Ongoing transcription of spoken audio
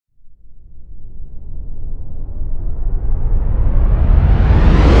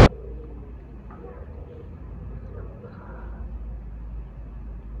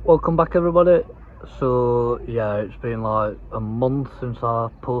Welcome back everybody. So yeah, it's been like a month since I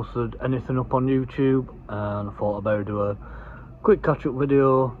posted anything up on YouTube, and I thought I'd better do a quick catch-up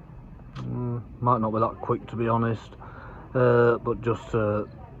video. Might not be that quick to be honest, but just to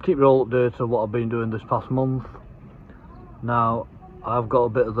keep you all updated on what I've been doing this past month. Now I've got a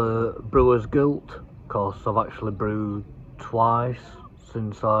bit of the brewer's guilt because I've actually brewed twice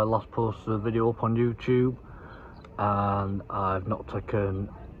since I last posted a video up on YouTube, and I've not taken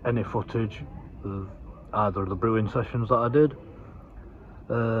any footage of either of the brewing sessions that I did.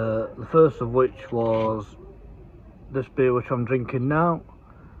 The first of which was this beer which I'm drinking now.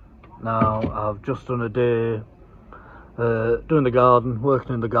 Now I've just done a day doing the garden,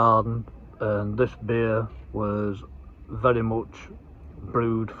 working in the garden, and this beer was very much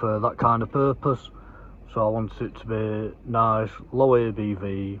brewed for that kind of purpose. So I wanted it to be nice, low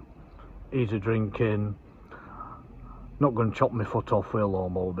ABV, easy drinking, not going to chop my foot off with a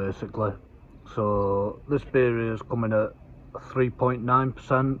lawnmower basically. So this beer is coming at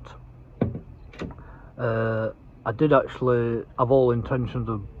 3.9%. I did actually have all intentions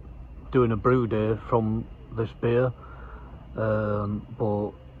of doing a brew day from this beer,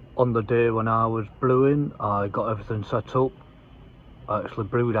 but on the day when I was brewing, I got everything set up. I actually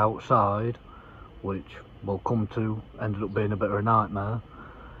brewed outside, which we'll come to, ended up being a bit of a nightmare.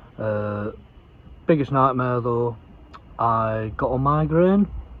 Biggest nightmare though, I got a migraine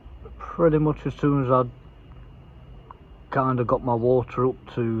pretty much as soon as I'd kind of got my water up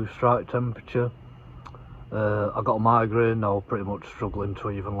to strike temperature. I got a migraine. I was pretty much struggling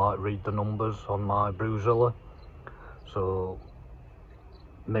to even like read the numbers on my Brewzilla, so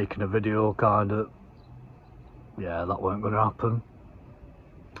making a video kind of, yeah, that weren't going to happen.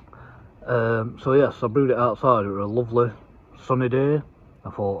 So yes, I brewed it outside. It was a lovely sunny day. I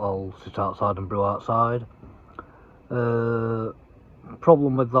thought I'll sit outside and brew outside.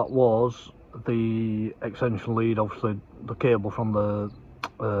 Problem with that was the extension lead, obviously the cable from the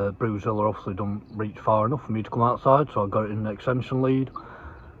Brewzilla obviously don't reach far enough for me to come outside, so I got it in an extension lead,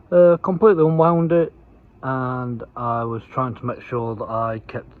 completely unwound it, and I was trying to make sure that I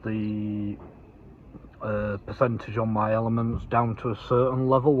kept the percentage on my elements down to a certain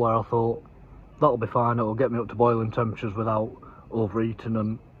level where I thought that'll be fine, it'll get me up to boiling temperatures without overheating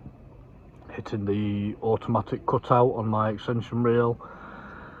and hitting the automatic cutout on my extension reel.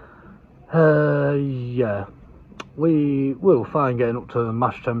 Yeah, we were fine getting up to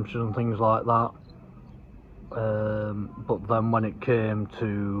mash temperatures and things like that, but then when it came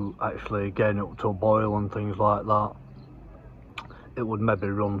to actually getting up to a boil and things like that, it would maybe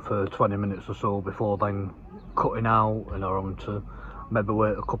run for 20 minutes or so before then cutting out, and I had to maybe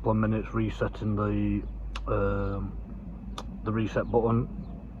wait a couple of minutes resetting the reset button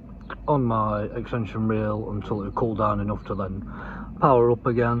on my extension reel until it would cool down enough to then power up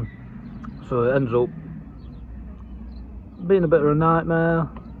again. So it ends up being a bit of a nightmare,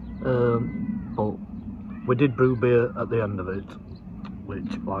 but we did brew beer at the end of it,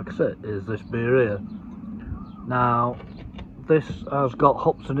 which, like I said, is this beer here. Now this has got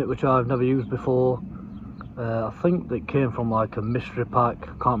hops in it which I've never used before. I think it came from like a mystery pack.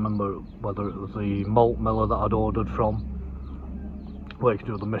 I can't remember whether it was the malt miller that I'd ordered from, where you can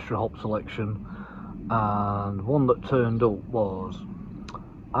do the mystery hop selection, and one that turned up was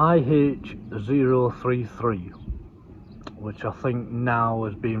IH033, which I think now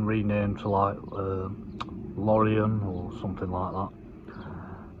has been renamed to like Lorien or something like that.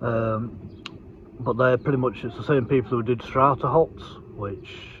 But they're pretty much, it's the same people who did Strata hops,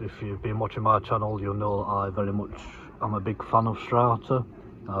 which if you've been watching my channel you'll know that I'm a big fan of Strata.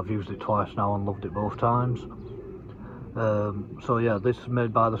 I've used it twice now and loved it both times. So yeah, this is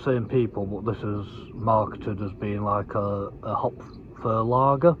made by the same people, but this is marketed as being like a hop for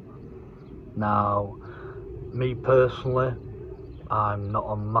lager. Now me personally, I'm not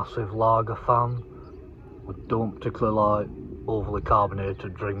a massive lager fan. I don't particularly like overly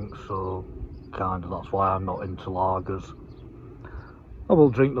carbonated drinks, so kind of that's why I'm not into lagers. I will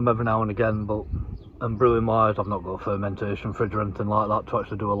drink them every now and again, but and brewing wise, I've not got a fermentation fridge or anything like that to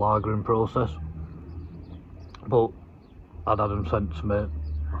actually do a lagering process. But I'd had them sent to me. I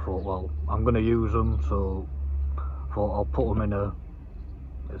thought, well, I'm going to use them, so I thought I'll put them in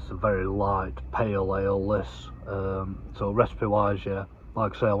it's a very light pale ale this. So recipe wise, yeah,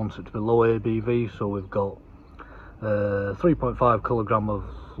 like I say, I want it to be low ABV, so we've got 3.5 kilogram of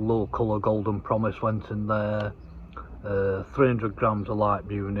low colour Golden Promise went in there, 300 grams of light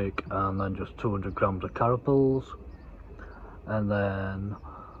Munich, and then just 200 grams of Carapils. And then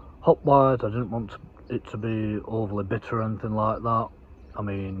hop wise, I didn't want it to be overly bitter or anything like that. I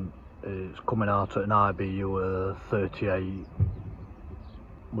mean, it's coming out at an IBU of 38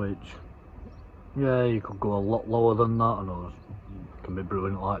 which, yeah, you could go a lot lower than that. I know you can be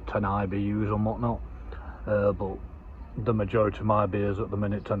brewing like 10 IBUs and whatnot, but the majority of my beers at the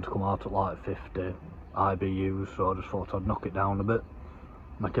minute tend to come out at like 50 IBUs, so I just thought I'd knock it down a bit,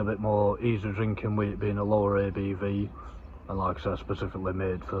 make it a bit more easy drinking with it being a lower ABV, and like I said, specifically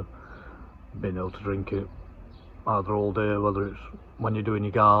made for being able to drink it either all day, whether it's when you're doing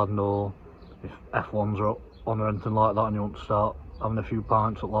your garden or if F1s are on or anything like that and you want to start having a few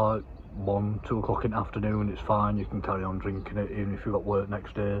pints at like 1, 2 o'clock in the afternoon. It's fine, you can carry on drinking it even if you've got work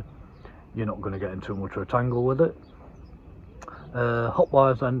next day. You're not going to get in too much of a tangle with it. Hop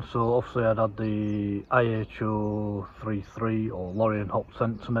wise then, so obviously I'd had the IHO 33 or Lorien hop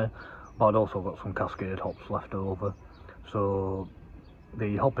sent to me, but I'd also got some Cascade hops left over. So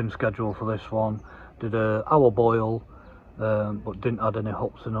the hopping schedule for this one, did a hour boil, but didn't add any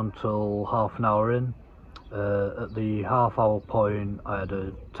hops in until half an hour in. At the half hour point I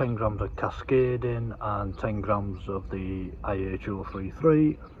had 10 grams of Cascade in and 10 grams of the IHO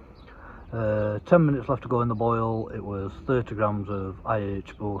 33. 10 minutes left to go in the boil, it was 30 grams of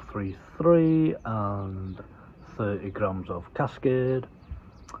IHO 33 and 30 grams of Cascade,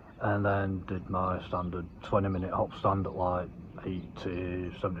 and then did my standard 20-minute hop stand at like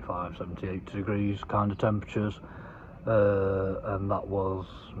 80, 75, 70, 80 degrees kind of temperatures, and that was,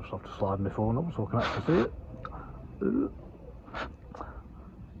 just have to slide my phone up so I can actually see it,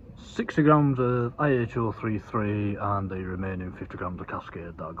 60 grams of IHO 33 and the remaining 50 grams of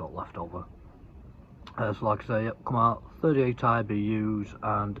Cascade that I got left over. So like I say, yep, come out 38 IBUs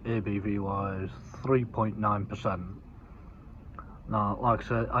and ABV wise 3.9%. Now, like I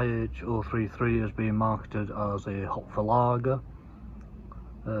said, IHO 33 is being marketed as a hop for lager,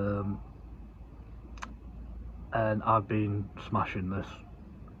 and I've been smashing this.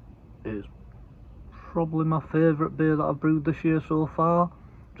 It's probably my favourite beer that I've brewed this year so far,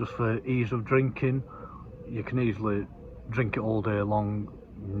 just for ease of drinking. You can easily drink it all day long,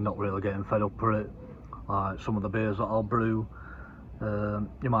 not really getting fed up with it. Like some of the beers that I'll brew,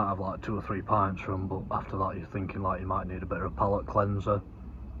 you might have like 2 or 3 pints from, but after that you're thinking like you might need a bit of a palate cleanser.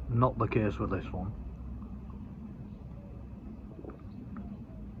 Not the case with this one.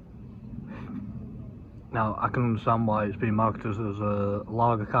 Now I can understand why it's been marketed as a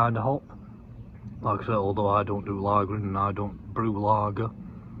lager kind of hop. Like I said, although I don't do lagering and I don't brew lager,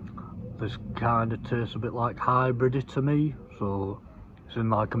 this kind of tastes a bit like hybridy to me, so it's in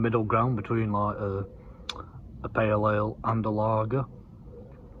like a middle ground between like a pale ale and a lager.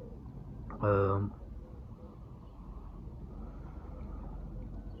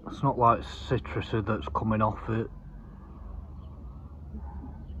 It's not like citrusy that's coming off it,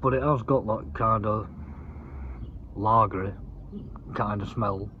 but it has got that kind of lagery kind of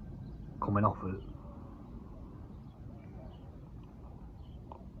smell coming off it.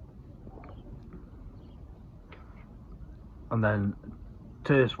 And then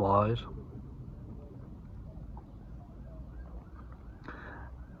taste wise,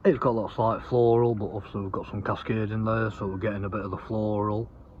 it's got that slight floral, but obviously we've got some Cascade in there, so we're getting a bit of the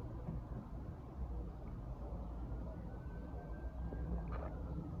floral.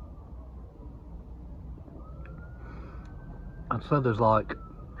 I'd say there's like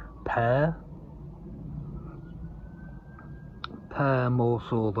pear more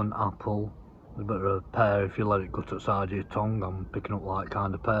so than apple. There's a bit of pear if you let it go to the side of your tongue. I'm picking up like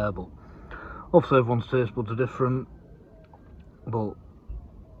kind of pear, but obviously everyone's taste buds are different. But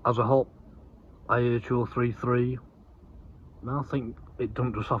as a hop, IHO 33, I think it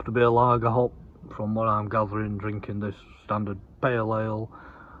doesn't just have to be a lager hop. From what I'm gathering, drinking this standard pale ale,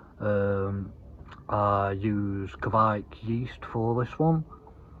 I use Kveik yeast for this one.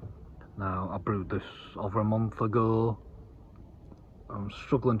 Now, I brewed this over a month ago. I'm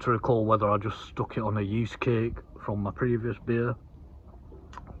struggling to recall whether I just stuck it on a yeast cake from my previous beer.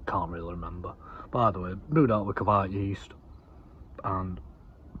 Can't really remember. But either way, brewed out with Kveik yeast, and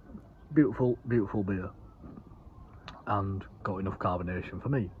beautiful, beautiful beer, and got enough carbonation for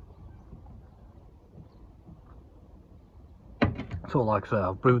me. So like I say,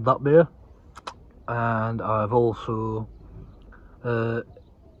 I've brewed that beer, and I've also,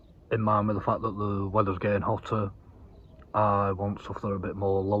 in mind with the fact that the weather's getting hotter, I want stuff that are a bit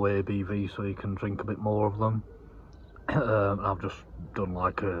more low ABV so you can drink a bit more of them. I've just done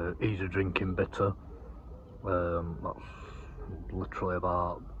like a easy drinking bitter, that's literally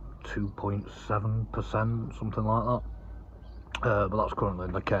about 2.7%, something like that, but that's currently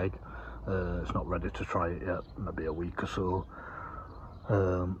in the keg. It's not ready to try it yet, maybe a week or so.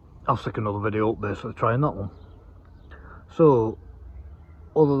 I'll stick another video up basically trying that one. So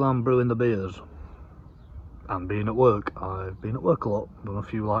other than brewing the beers, and being at work. I've been at work a lot, done a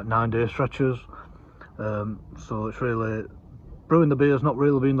few like 9-day stretches, so it's really, brewing the beer's not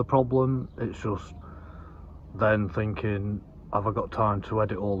really been the problem. It's just then thinking, have I got time to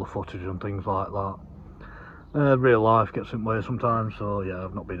edit all the footage and things like that. Real life gets in the way sometimes, so yeah,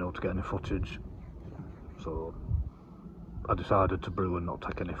 I've not been able to get any footage, so I decided to brew and not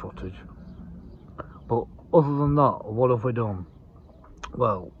take any footage. But other than that, what have we done?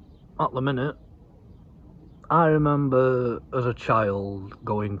 Well, at the minute, I remember as a child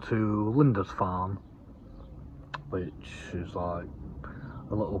going to Lindisfarne, which is like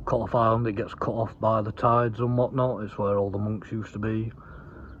a little cut-off island. It gets cut off by the tides and whatnot. It's where all the monks used to be.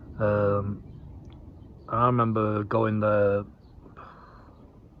 And I remember going there.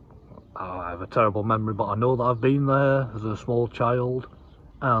 I have a terrible memory, but I know that I've been there as a small child,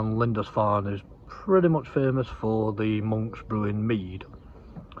 and Lindisfarne is pretty much famous for the monks brewing mead.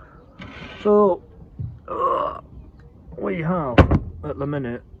 So we have at the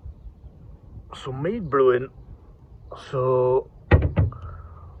minute some mead brewing, so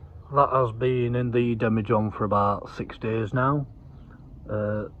that has been in the demijohn for about 6 days now.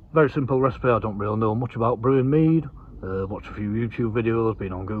 Very simple recipe. I don't really know much about brewing mead. Watched a few YouTube videos,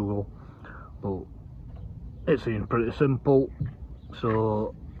 been on Google, but it seems pretty simple.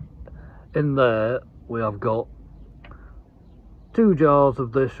 So in there we have got 2 jars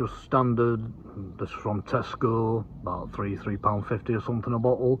of this, just standard. This is from Tesco, about £3.50 or something a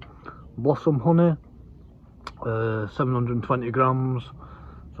bottle. Blossom honey, 720 grams.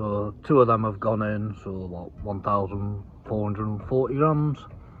 So 2 of them have gone in, so about 1,440 grams.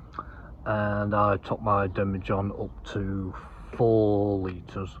 And I took my demijohn up to 4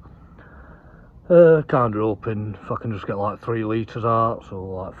 litres. Kind of hoping if I can just get like 3 litres out, so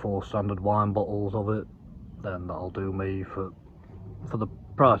like 4 standard wine bottles of it, then that'll do me for the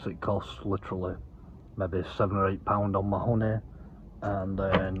price it costs. Literally maybe £7 or £8 on my honey. And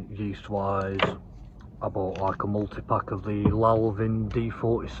then yeast wise, I bought like a multi-pack of the Lalvin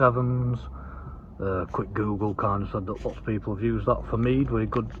D47s. Quick Google kind of said that lots of people have used that for mead with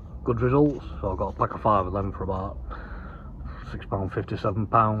good results, so I got a pack of 5 of them for about £6.50,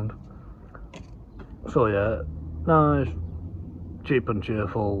 £7. So yeah, nice, cheap and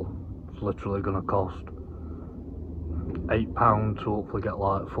cheerful. It's literally going to cost £8 to hopefully get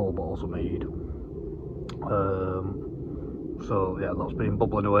like 4 bottles of mead. So yeah, that's been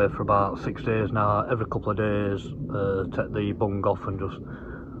bubbling away for about 6 days now. Every couple of days, take the bung off and just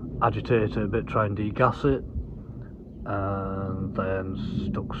agitate it a bit, try and degas it, and then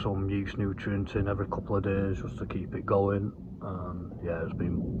stuck some yeast nutrients in every couple of days just to keep it going. And yeah, it's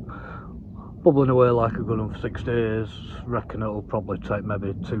been bubbling away like a good one for 6 days. Reckon it'll probably take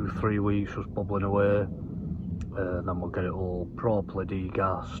maybe 2-3 weeks just bubbling away, and then we'll get it all properly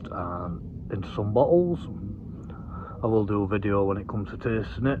degassed and into some bottles. I will do a video when it comes to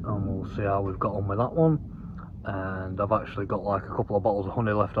tasting it, and we'll see how we've got on with that one. And I've actually got like a couple of bottles of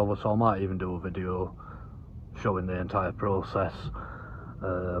honey left over, so I might even do a video showing the entire process.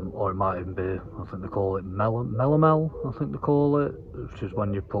 Or it might even be, I think they call it melomel, I think they call it, which is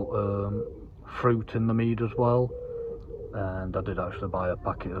when you put fruit in the mead as well. And I did actually buy a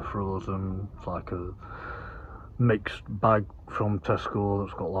packet of frozen, it's like a mixed bag from Tesco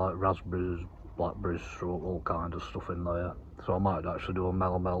that's got like raspberries, blackberries, all kind of stuff in there. So I might actually do a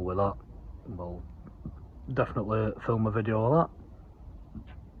melomel with that. Well, definitely film a video of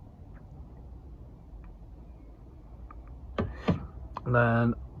that. And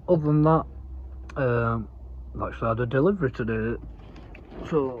then other than that, I actually had a delivery today.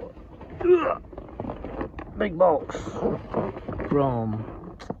 So big box from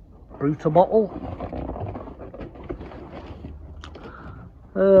Bruta Bottle.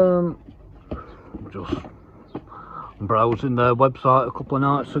 Just browsing their website a couple of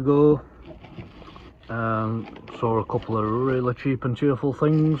nights ago and saw a couple of really cheap and cheerful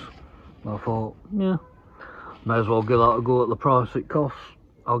things. I thought, yeah, may as well give that a go at the price it costs.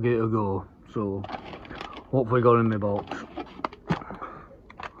 I'll give it a go. So what have we got in my box?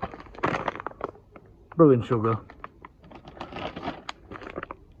 Brewing sugar,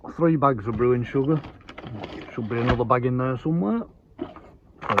 3 bags of brewing sugar. Should be another bag in there somewhere.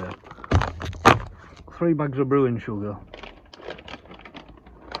 Oh yeah, 3 bags of brewing sugar.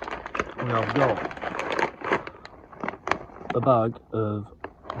 We have got a bag of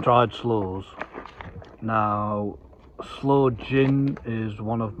dried sloes. Now, sloe gin is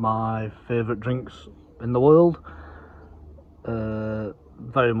one of my favourite drinks in the world.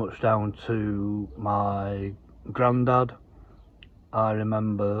 Very much down to my granddad. I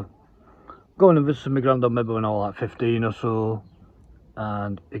remember going and visiting my granddad maybe when I was like 15 or so,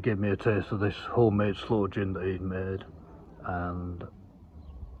 and he gave me a taste of this homemade sloe gin that he'd made, and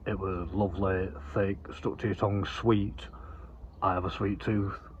it was lovely, thick, stuck to your tongue, sweet. I have a sweet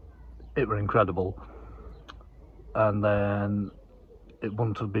tooth. It was incredible. And then it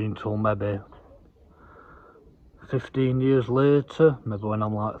wouldn't have been till maybe 15 years later, maybe when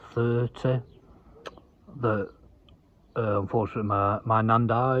I'm like 30, that unfortunately my nan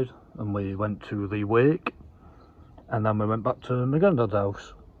died, and we went to the wake, and then we went back to my granddad's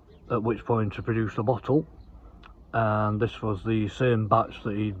house, at which point he produced a bottle, and this was the same batch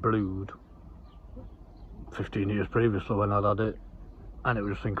that he'd brewed 15 years previously when I'd had it, and it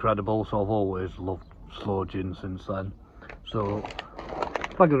was just incredible. So I've always loved sloe gin since then. So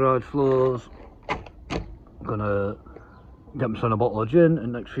bag of dried sloes, gonna get myself a bottle of gin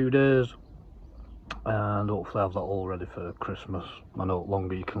in the next few days, and hopefully have that all ready for Christmas. I know the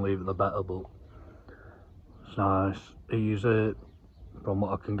longer you can leave it the better, but it's nice, easy. From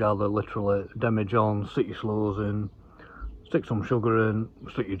what I can gather, literally demijohn, stick your sloes in, stick some sugar in,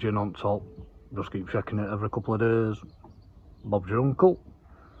 stick your gin on top, just keep checking it every couple of days. Bob's your uncle.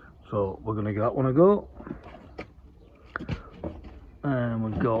 So we're going to give that one a go. And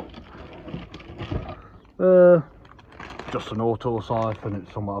we've got just an auto siphon.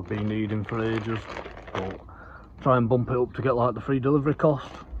 It's something I've been needing for ages, but try and bump it up to get like the free delivery cost.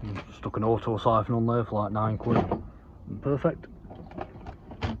 Stuck an auto siphon on there for like £9. Perfect.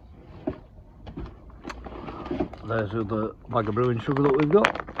 There's the other bag of brewing sugar that we've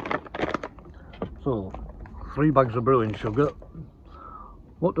got. So 3 bags of brewing sugar.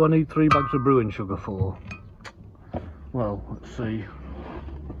 What do I need 3 bags of brewing sugar for? Well, let's see.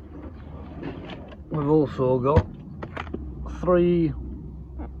 We've also got 3,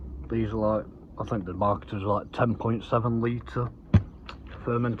 these are like, I think the marketers are like 10.7 litre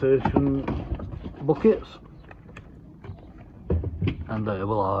fermentation buckets, and they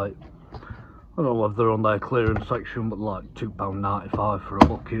were like, I don't know if they're on their clearance section, but like £2.95 for a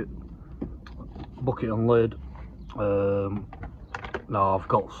bucket and lid. Now I've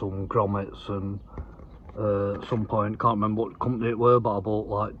got some grommets, and at some point, can't remember what company it were, but I bought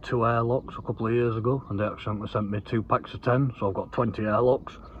like 2 airlocks a couple of years ago, and they accidentally sent me 2 packs of 10, so I've got 20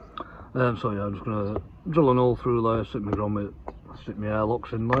 airlocks. So yeah, I'm just gonna drill an hole through there, stick my grommet, stick my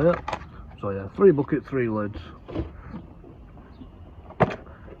airlocks in there. So yeah, 3 buckets, 3 lids.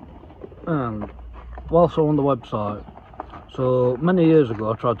 And whilst I'm on the website, so many years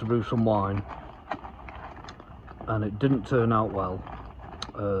ago I tried to brew some wine, and it didn't turn out well.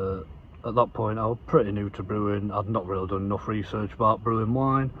 At that point I was pretty new to brewing. I'd not really done enough research about brewing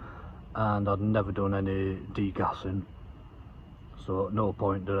wine, and I'd never done any degassing, so at no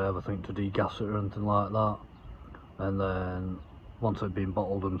point did I ever think to degas it or anything like that. And then once it'd been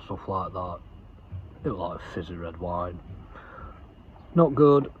bottled and stuff like that, it was like fizzy red wine. Not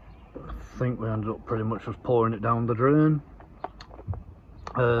good. I think we ended up pretty much just pouring it down the drain.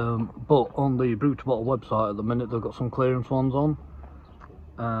 But on the Brew to Bottle website at the minute, they've got some clearance ones on,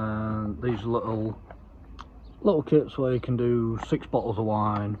 and these little kits where you can do 6 bottles of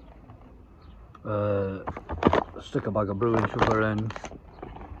wine, stick a bag of brewing sugar in,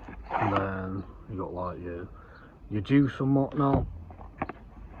 and then you got like your juice and whatnot.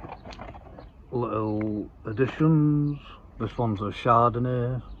 Little additions. This one's a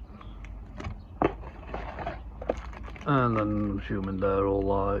Chardonnay, and then I'm assuming they're all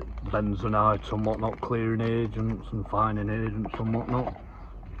like benzonite and whatnot, clearing agents and fining agents and whatnot.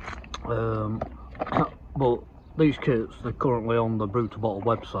 But these kits, they're currently on the Brew to Bottle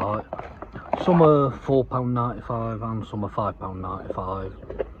website. Some are £4.95 and some are £5.95,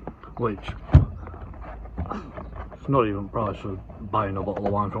 which it's not even the price of buying a bottle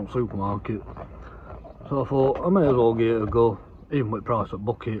of wine from the supermarket. So I thought I may as well give it a go, even with price at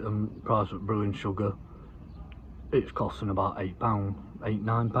bucket and price at brewing sugar. It's costing about £8,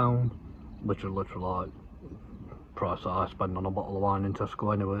 £9, which is literally like price that I spend on a bottle of wine in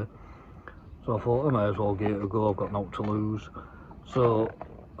Tesco anyway. So I thought I may as well give it a go. I've got naught to lose. So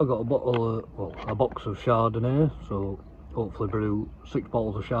I got a box of Chardonnay, so hopefully brew 6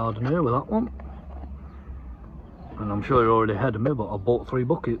 bottles of Chardonnay with that one. And I'm sure you're already ahead of me, but I bought 3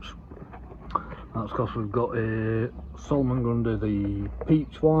 buckets. That's because we've got a Solomon Grundy, the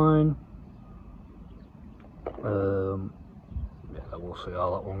peach wine. Yeah, we'll see how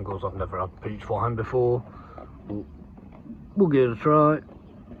that one goes. I've never had peach wine before, but we'll give it a try.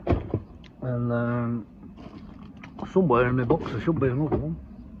 And then somewhere in my box there should be another one.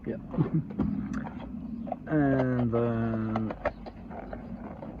 Yeah. And then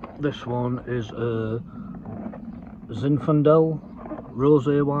this one is a Zinfandel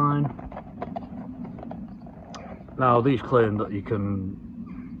rosé wine. Now these claim that you can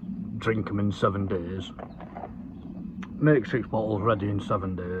drink them in 7 days, make 6 bottles ready in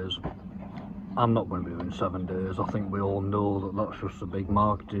 7 days. I'm not going to be doing 7 days. I think we all know that that's just a big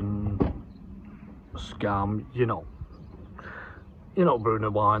marketing scam. You're not brewing a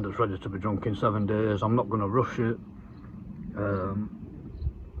wine that's ready to be drunk in 7 days. I'm not going to rush it,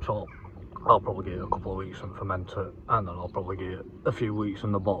 so I'll probably get it a couple of weeks and ferment it, and then I'll probably get it a few weeks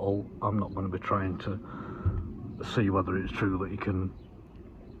in the bottle. I'm not going to be trying to see whether it's true that you can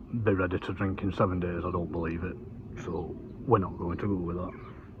be ready to drink in 7 days. I don't believe it, so we're not going to go with that.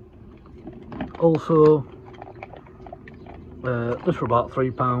 Also, this for about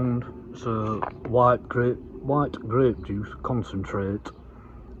 £3. It's a white grape juice concentrate,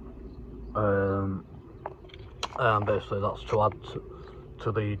 and basically that's to add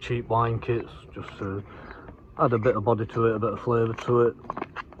to the cheap wine kits, just to add a bit of body to it, a bit of flavour to it.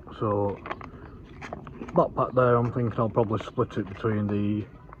 So that pack there, I'm thinking I'll probably split it between the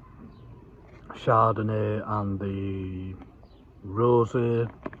Chardonnay and the Rosé,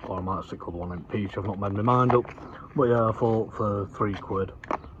 or I might stick with one in peach. I've not made my mind up, but yeah, I thought for £3,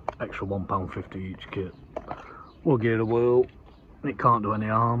 extra £1.50 each kit, we'll give it a whirl. It can't do any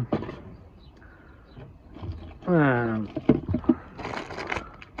harm. And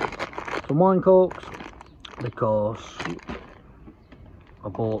some wine corks, because I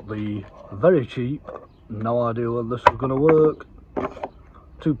bought the very cheap, no idea whether this is going to work,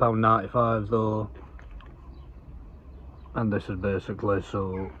 £2.95 though. And this is basically,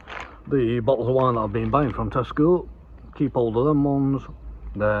 so the bottles of wine that I've been buying from Tesco, keep hold of them ones,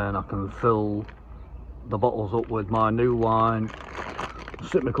 then I can fill the bottles up with my new wine,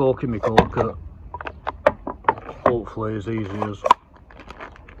 stick my cork in my corker, hopefully as easy as,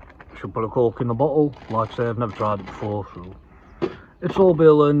 should put a cork in the bottle. Like I say, I've never tried it before, so it'll all be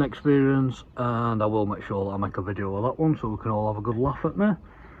a learning experience, and I will make sure that I make a video of that one so we can all have a good laugh at me.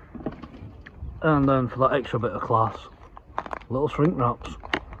 And then for that extra bit of class, little shrink wraps.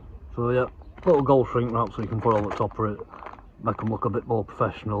 So yeah, little gold shrink wraps so you can put on the top of it, make them look a bit more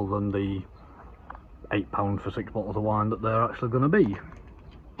professional than the £8 for 6 bottles of wine that they're actually going to be.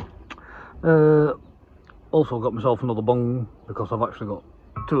 Also got myself another bung, because I've actually got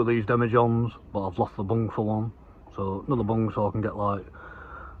 2 of these demijohns, but I've lost the bung for one. So another bung so I can get like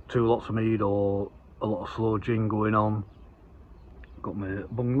 2 lots of mead or a lot of slow gin going on. Got my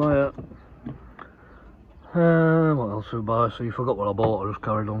bung there. What else did I buy? So you forgot what I bought. I just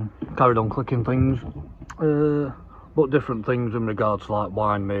carried on clicking things, but different things in regards to like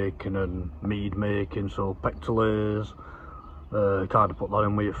wine making and mead making. So pectolase, kind of put that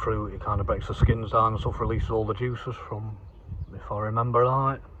in with your fruit. It kind of breaks the skins down and stuff, releases all the juices from, if I remember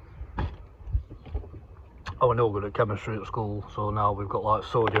right. I was no good at chemistry at school, so now we've got like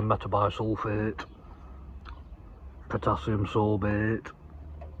sodium metabisulfate, potassium sorbate,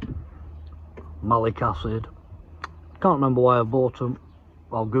 malic acid. Can't remember why I bought them.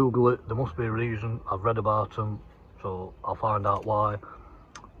 I'll Google it. There must be a reason. I've read about them, so I'll find out why.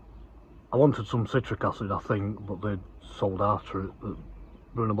 I wanted some citric acid, I think, but they sold out for it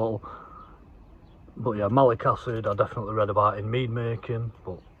in a bottle. But yeah, malic acid I definitely read about in mead making,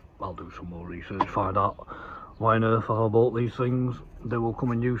 but I'll do some more research, find out why on earth I bought these things. They will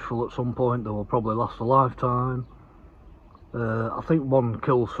come in useful at some point. They will probably last a lifetime. I think one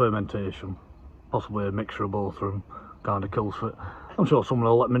kills fermentation, possibly a mixture of both of them kind of kills it. I'm sure someone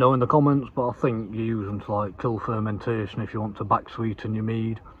will let me know in the comments, but I think you use them to like kill fermentation if you want to back sweeten your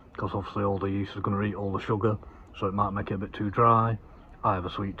mead, because obviously all the yeast is going to eat all the sugar, so it might make it a bit too dry. I have a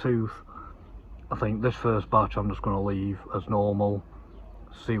sweet tooth. I think this first batch I'm just going to leave as normal,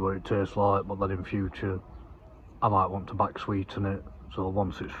 see what it tastes like, but then in future I might want to back sweeten it, so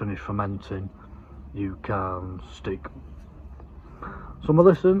once it's finished fermenting you can stick some of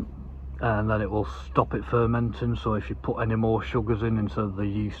this in, and then it will stop it fermenting. So if you put any more sugars in instead of the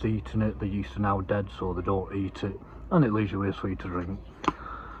yeast eating it, the yeast are now dead, so they don't eat it, and it leaves you with a sweeter drink.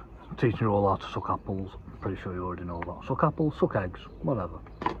 I'm teaching you all how to suck apples. I'm pretty sure you already know that. Suck apples, suck eggs, whatever.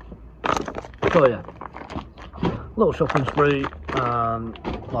 So yeah, little shopping spree, and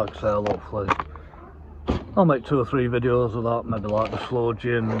like I say, hopefully I'll make 2 or 3 videos of that, maybe like the slow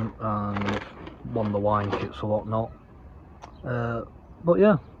gin and one of the wine kits or whatnot. But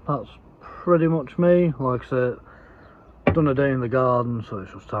yeah, that's pretty much me. Like I said, done a day in the garden, so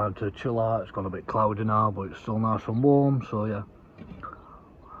it's just time to chill out. It's gone a bit cloudy now, but it's still nice and warm, so yeah,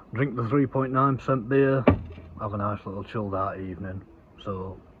 drink the 3.9% beer, have a nice little chilled out evening.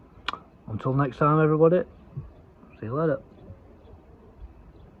 So until next time everybody, see you later.